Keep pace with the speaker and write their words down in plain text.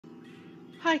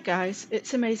Hi guys,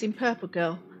 it's Amazing Purple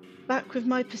Girl, back with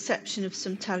my perception of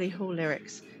some Tally Hall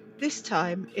lyrics. This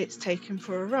time it's Taken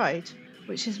for a Ride,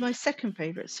 which is my second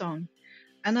favourite song,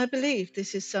 and I believe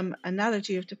this is some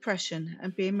analogy of depression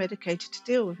and being medicated to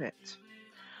deal with it.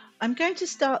 I'm going to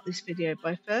start this video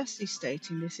by firstly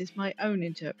stating this is my own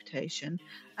interpretation,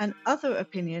 and other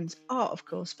opinions are of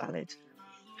course valid.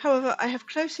 However, I have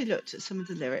closely looked at some of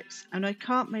the lyrics and I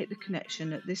can't make the connection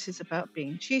that this is about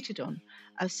being cheated on,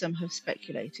 as some have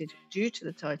speculated due to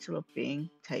the title of being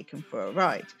taken for a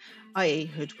ride, i.e.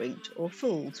 hoodwinked or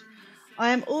fooled.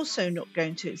 I am also not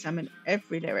going to examine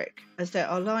every lyric, as there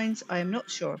are lines I am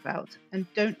not sure about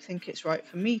and don't think it's right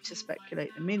for me to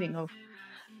speculate the meaning of,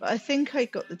 but I think I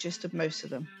got the gist of most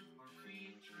of them.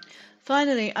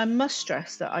 Finally, I must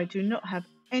stress that I do not have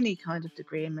any kind of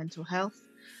degree in mental health.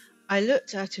 I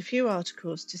looked at a few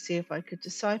articles to see if I could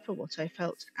decipher what I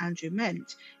felt Andrew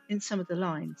meant in some of the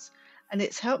lines, and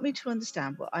it's helped me to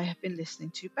understand what I have been listening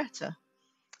to better.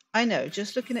 I know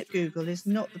just looking at Google is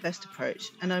not the best approach,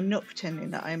 and I'm not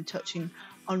pretending that I am touching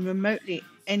on remotely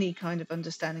any kind of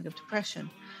understanding of depression,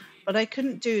 but I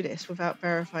couldn't do this without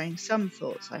verifying some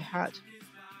thoughts I had.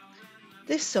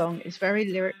 This song is very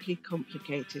lyrically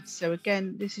complicated, so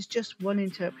again, this is just one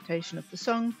interpretation of the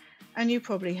song, and you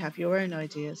probably have your own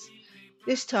ideas.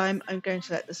 This time I'm going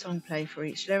to let the song play for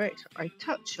each lyric I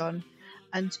touch on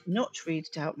and not read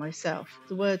it out myself.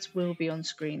 The words will be on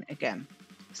screen again.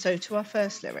 So to our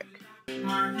first lyric.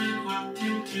 Marvin walked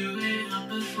into a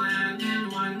helpless land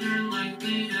and wondered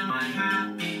likely, am I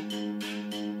happy?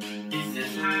 Is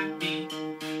this happy?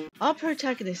 Our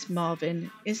protagonist Marvin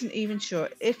isn't even sure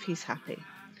if he's happy.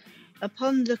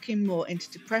 Upon looking more into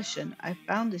depression, I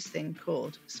found this thing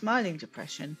called smiling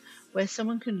depression, where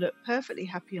someone can look perfectly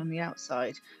happy on the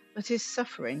outside, but is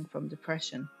suffering from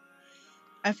depression.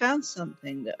 I found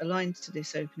something that aligns to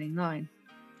this opening line.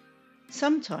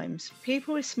 Sometimes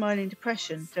people with smiling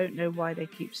depression don't know why they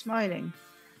keep smiling,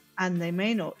 and they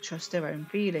may not trust their own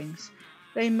feelings.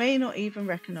 They may not even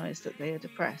recognize that they are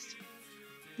depressed.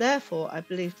 Therefore, I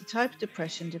believe the type of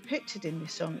depression depicted in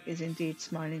this song is indeed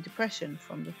smiling depression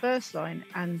from the first line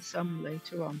and some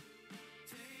later on.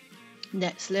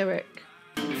 Next lyric.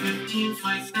 15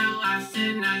 flights that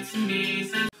lasted nights and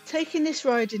days. Taking this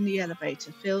ride in the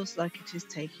elevator feels like it is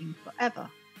taking forever.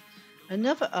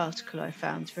 Another article I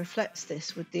found reflects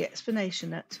this with the explanation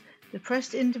that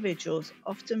depressed individuals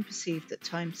often perceive that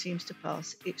time seems to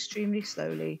pass extremely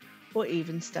slowly or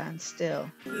even stand still.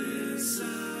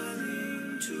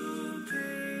 To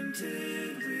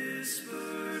painted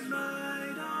whispered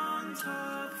light on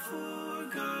top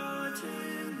forgotten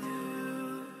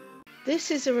hill. This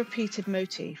is a repeated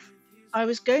motif. I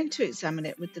was going to examine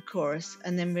it with the chorus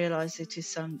and then realise it is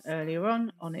sung earlier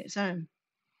on its own.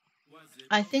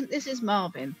 I think this is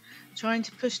Marvin trying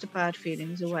to push the bad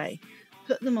feelings away,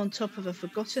 put them on top of a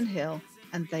forgotten hill,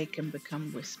 and they can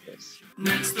become whispers.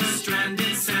 Next, the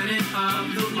stranded senate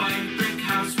of the white brick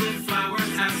house with flowers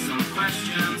has some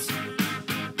questions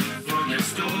for their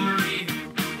story.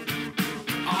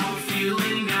 All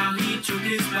feeling now, he took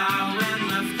his bow and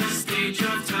left the stage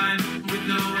of time with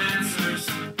no answers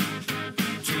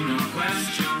to no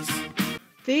questions.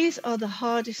 These are the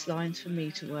hardest lines for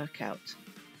me to work out.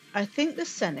 I think the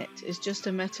Senate is just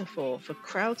a metaphor for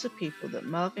crowds of people that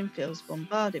Marvin feels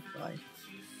bombarded by.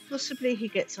 Possibly he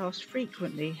gets asked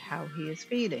frequently how he is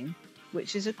feeling,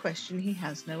 which is a question he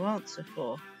has no answer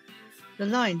for. The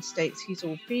line states he's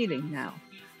all feeling now.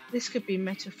 This could be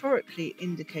metaphorically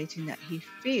indicating that he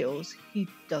feels he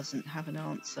doesn't have an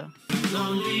answer.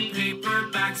 Lonely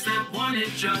paperbacks that wanted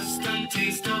just a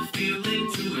taste of feeling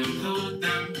to implode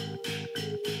them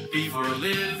before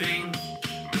living.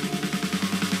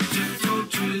 Tiptoe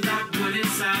to that wooden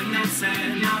sign that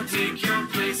said, now take your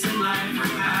place in life, we're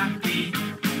happy.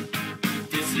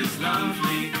 This is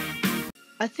lovely.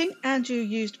 I think Andrew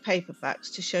used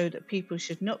paperbacks to show that people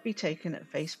should not be taken at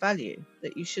face value,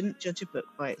 that you shouldn't judge a book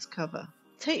by its cover.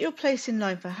 Take your place in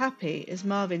line for happy is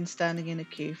Marvin standing in a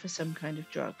queue for some kind of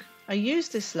drug. I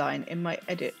used this line in my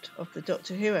edit of the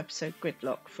Doctor Who episode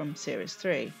Gridlock from Series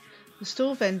 3. The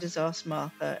stall vendors ask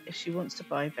Martha if she wants to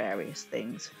buy various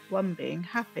things, one being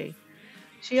happy.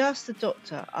 She asks the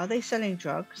doctor, are they selling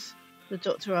drugs? The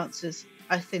doctor answers,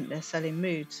 I think they're selling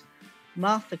moods.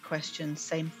 Martha questions,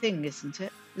 same thing, isn't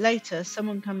it? Later,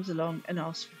 someone comes along and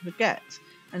asks for Forget,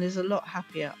 and is a lot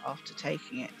happier after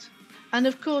taking it. And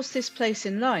of course, this place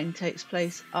in line takes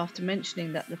place after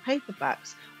mentioning that the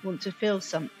paperbacks want to feel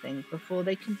something before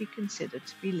they can be considered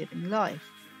to be living life.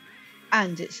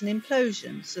 And it's an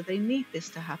implosion, so they need this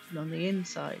to happen on the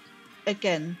inside.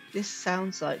 Again, this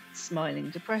sounds like smiling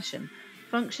depression,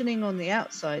 functioning on the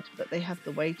outside, but they have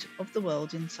the weight of the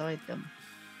world inside them.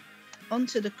 On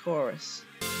to the chorus.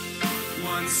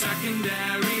 One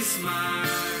secondary smile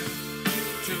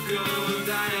to go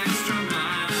that extra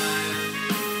mile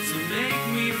to make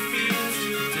me feel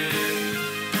today,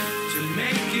 to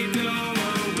make it go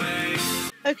away.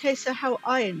 Okay, so how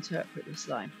I interpret this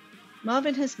line.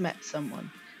 Marvin has met someone.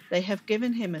 They have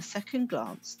given him a second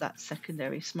glance, that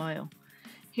secondary smile.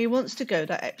 He wants to go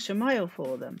that extra mile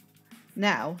for them.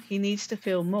 Now he needs to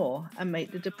feel more and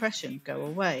make the depression go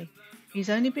away. He's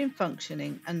only been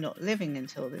functioning and not living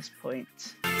until this point.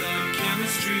 The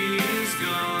chemistry is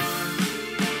gone.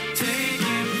 Take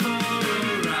it for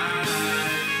a ride.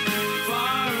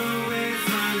 Far away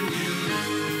from you.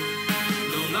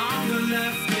 No longer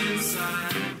left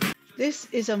inside. This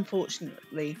is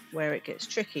unfortunately where it gets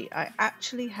tricky. I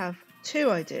actually have two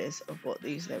ideas of what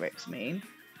these lyrics mean.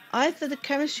 Either the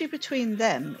chemistry between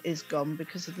them is gone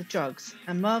because of the drugs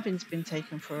and Marvin's been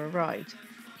taken for a ride.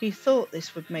 He thought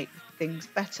this would make things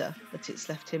better, but it's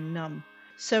left him numb.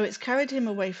 So it's carried him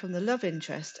away from the love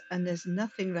interest and there's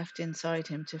nothing left inside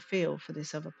him to feel for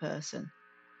this other person.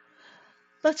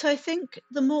 But I think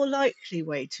the more likely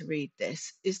way to read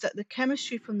this is that the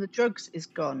chemistry from the drugs is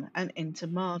gone and into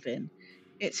Marvin.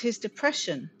 It's his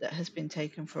depression that has been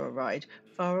taken for a ride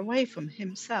far away from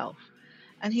himself.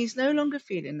 And he's no longer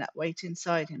feeling that weight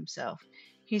inside himself.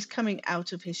 He's coming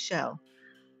out of his shell.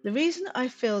 The reason I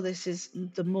feel this is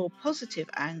the more positive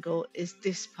angle is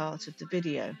this part of the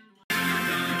video.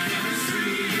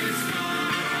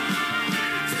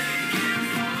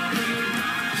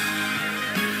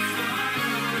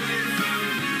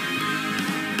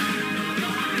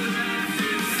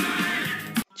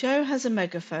 Joe has a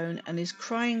megaphone and is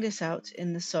crying this out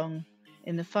in the song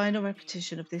in the final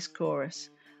repetition of this chorus.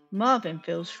 Marvin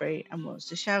feels free and wants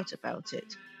to shout about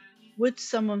it. Would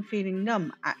someone feeling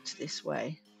numb act this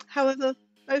way? However,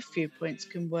 both viewpoints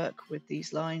can work with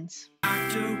these lines.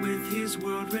 Actor with his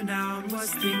world renown was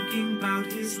thinking about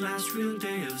his last real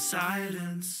day of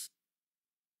silence.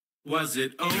 Was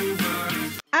it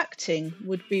over? Acting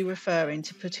would be referring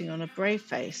to putting on a brave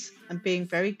face and being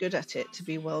very good at it to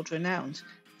be world renowned.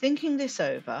 Thinking this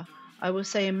over, I will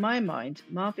say in my mind,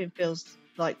 Marvin feels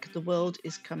like the world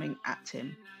is coming at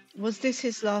him. Was this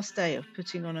his last day of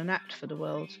putting on an act for the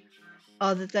world?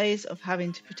 Are the days of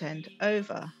having to pretend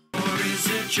over? Or is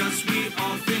it just we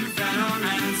all think that our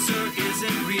answer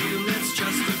isn't real, it's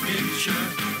just a picture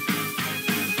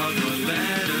of a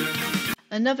letter?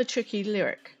 Another tricky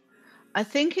lyric. I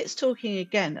think it's talking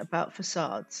again about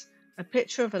facades. A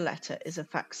picture of a letter is a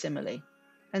facsimile,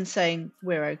 and saying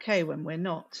we're okay when we're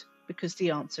not, because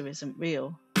the answer isn't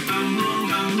real.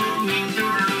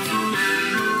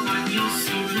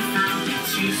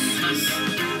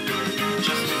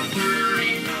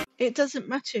 It doesn't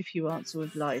matter if you answer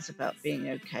with lies about being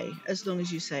okay, as long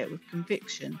as you say it with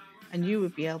conviction, and you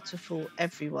would be able to fool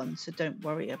everyone, so don't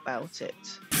worry about it.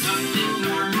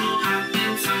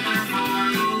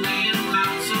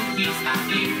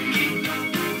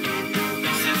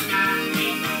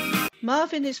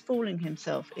 Marvin is fooling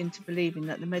himself into believing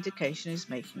that the medication is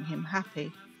making him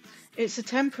happy. It's a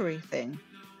temporary thing,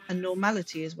 and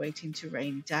normality is waiting to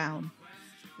rain down.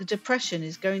 The depression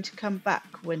is going to come back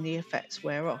when the effects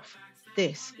wear off.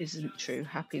 This isn't true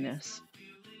happiness.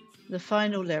 The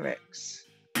final lyrics.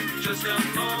 Just a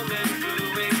moment to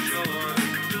enjoy.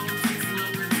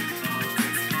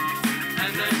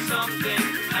 And there's something,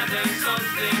 and there's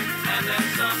something, and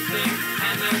there's something,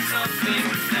 and there's something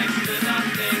next to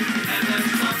nothing, and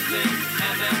there's something,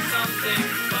 and there's something,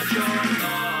 but you're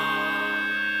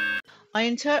not. I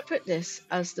interpret this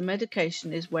as the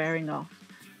medication is wearing off.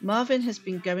 Marvin has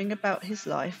been going about his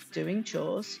life, doing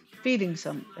chores, feeling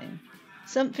something.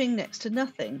 Something next to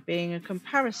nothing being a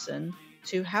comparison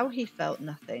to how he felt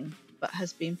nothing, but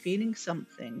has been feeling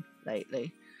something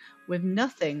lately, with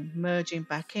nothing merging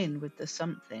back in with the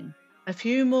something. A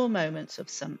few more moments of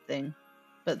something,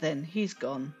 but then he's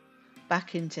gone,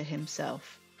 back into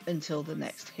himself, until the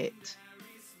next hit.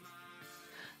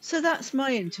 So that's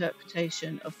my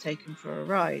interpretation of Taken for a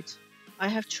Ride. I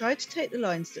have tried to take the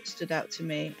lines that stood out to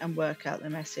me and work out the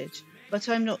message, but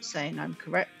I'm not saying I'm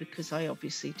correct because I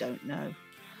obviously don't know.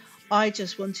 I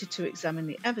just wanted to examine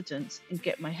the evidence and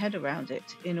get my head around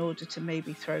it in order to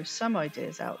maybe throw some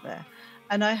ideas out there,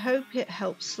 and I hope it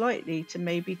helps slightly to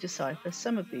maybe decipher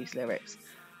some of these lyrics.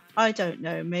 I don't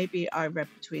know, maybe I read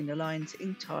between the lines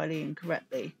entirely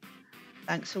incorrectly.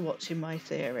 Thanks for watching my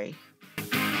theory.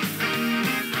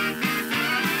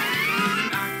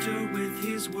 Actor with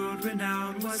his world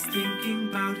renown was thinking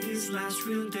about his last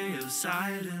real day of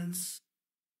silence.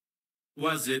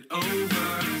 Was it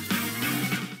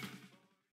over?